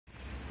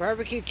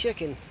Barbecue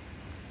chicken.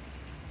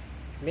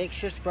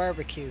 Makeshift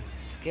barbecue.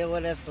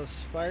 Skillet as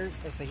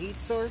a heat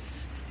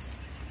source.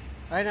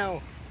 I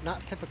know, not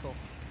typical.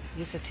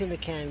 Used a tuna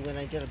can when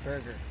I did a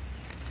burger.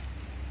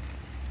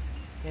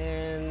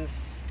 And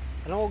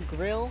an old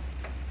grill.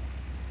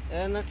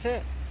 And that's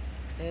it.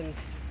 And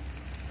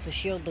to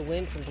shield the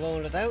wind from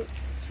blowing it out,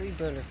 3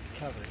 burner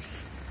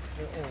covers.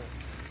 They're old.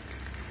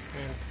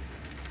 And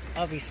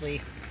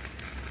obviously,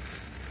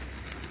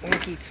 one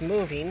keeps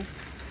moving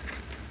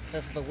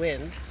because of the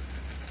wind.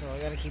 So I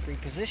gotta keep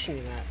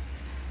repositioning that.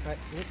 But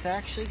it's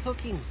actually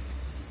cooking.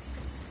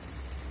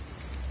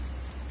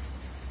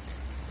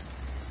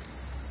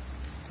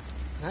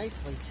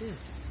 Nicely too.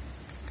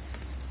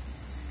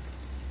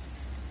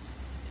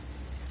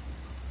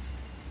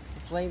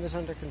 The flame is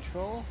under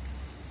control.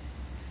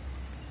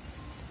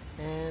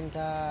 And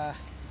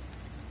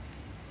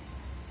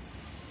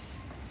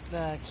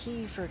the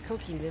key for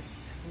cooking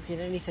this, you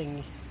get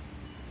anything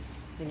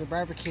when you're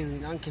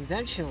barbecuing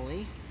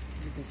unconventionally,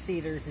 you can see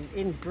there's an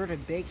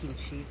inverted baking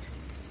sheet.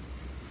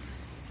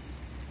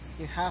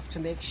 You have to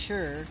make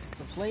sure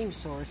the flame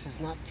source is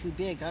not too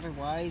big,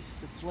 otherwise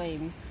the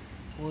flame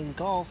will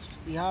engulf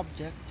the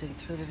object and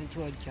turn it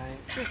into a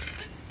giant wick.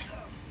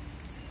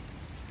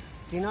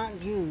 Do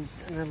not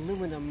use an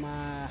aluminum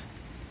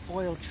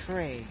foil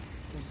tray,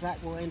 because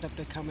that will end up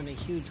becoming a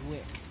huge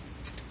wick.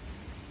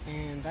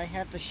 And I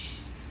had to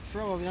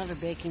throw another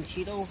baking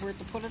sheet over it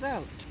to put it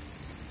out.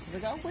 But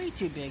it got way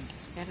too big,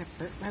 and it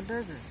burnt my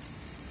burger.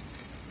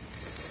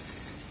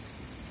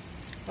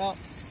 Well,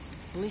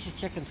 at least the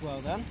chicken's well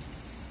done.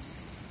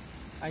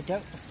 I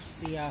doubt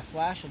the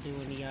flash will do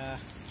any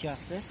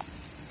justice.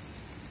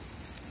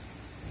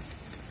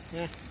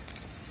 Yeah,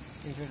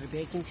 into the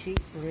baking sheet,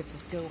 prevent the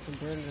skillet from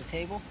burning the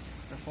table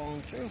or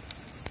falling through.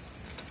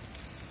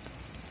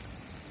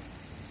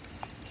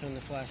 Turn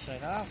the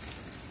flashlight off.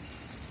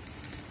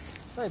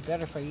 It's probably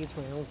better if I use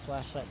my own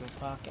flashlight in my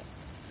pocket.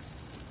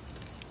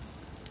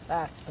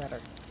 That's better.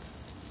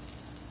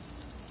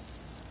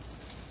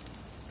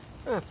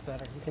 That's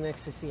better. You can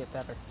actually see it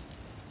better.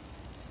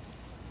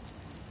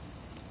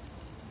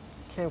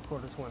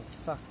 Camcorder's one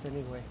sucks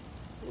anyway.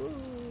 Woo.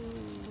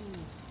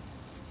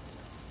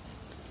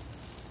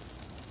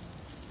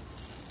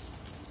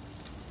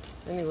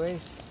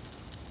 Anyways,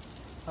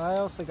 I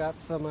also got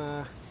some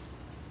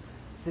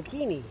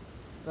zucchini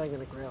that I'm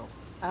going to grill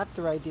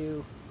after I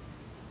do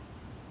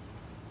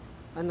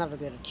another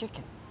bit of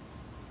chicken.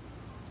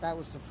 That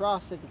was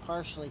defrosted and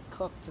partially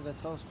cooked in the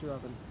toaster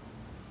oven.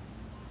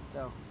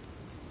 So,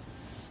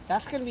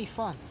 that's going to be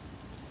fun.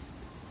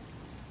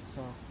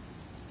 So,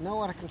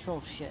 no out of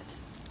control shit.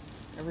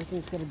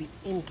 Everything's going to be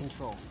in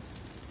control.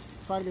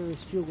 Fire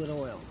is fueled with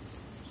oil.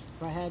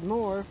 If I had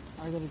more,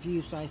 I would have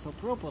used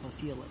isopropyl to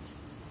fuel it.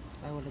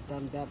 I would have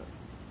done better.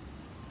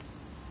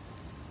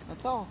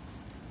 That's all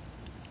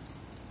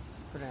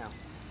for now.